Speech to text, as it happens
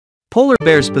Polar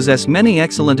bears possess many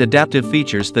excellent adaptive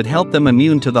features that help them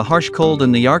immune to the harsh cold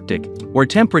in the Arctic, where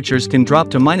temperatures can drop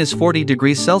to -40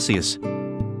 degrees Celsius.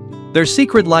 Their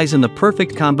secret lies in the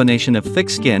perfect combination of thick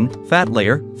skin, fat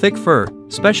layer, thick fur,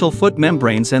 special foot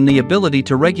membranes and the ability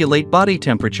to regulate body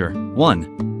temperature.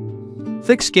 1.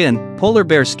 Thick skin. Polar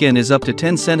bear skin is up to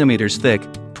 10 centimeters thick,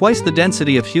 twice the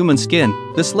density of human skin.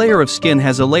 This layer of skin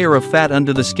has a layer of fat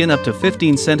under the skin up to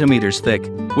 15 centimeters thick,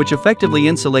 which effectively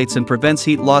insulates and prevents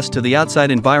heat loss to the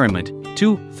outside environment.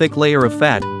 2. Thick layer of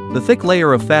fat. The thick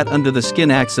layer of fat under the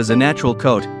skin acts as a natural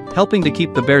coat, helping to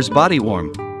keep the bear's body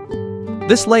warm.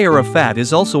 This layer of fat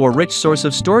is also a rich source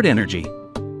of stored energy,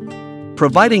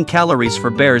 providing calories for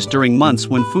bears during months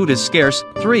when food is scarce.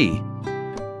 3.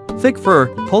 Thick fur.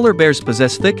 Polar bears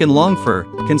possess thick and long fur,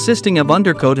 consisting of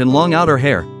undercoat and long outer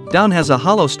hair. Down has a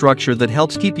hollow structure that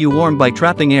helps keep you warm by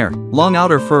trapping air. Long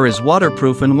outer fur is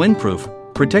waterproof and windproof,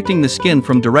 protecting the skin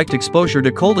from direct exposure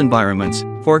to cold environments.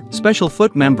 4. Special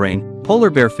foot membrane.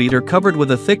 Polar bear feet are covered with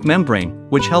a thick membrane,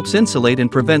 which helps insulate and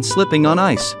prevent slipping on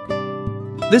ice.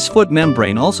 This foot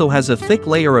membrane also has a thick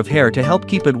layer of hair to help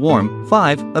keep it warm.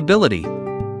 5. Ability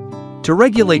to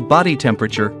regulate body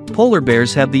temperature. Polar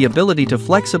bears have the ability to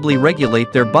flexibly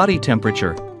regulate their body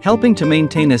temperature, helping to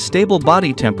maintain a stable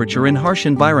body temperature in harsh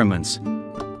environments.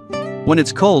 When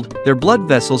it's cold, their blood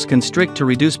vessels constrict to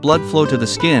reduce blood flow to the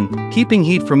skin, keeping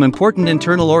heat from important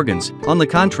internal organs. On the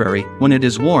contrary, when it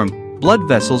is warm, blood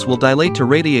vessels will dilate to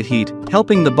radiate heat,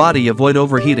 helping the body avoid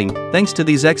overheating. Thanks to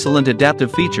these excellent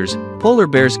adaptive features, polar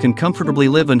bears can comfortably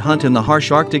live and hunt in the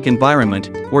harsh Arctic environment,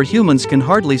 where humans can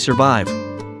hardly survive.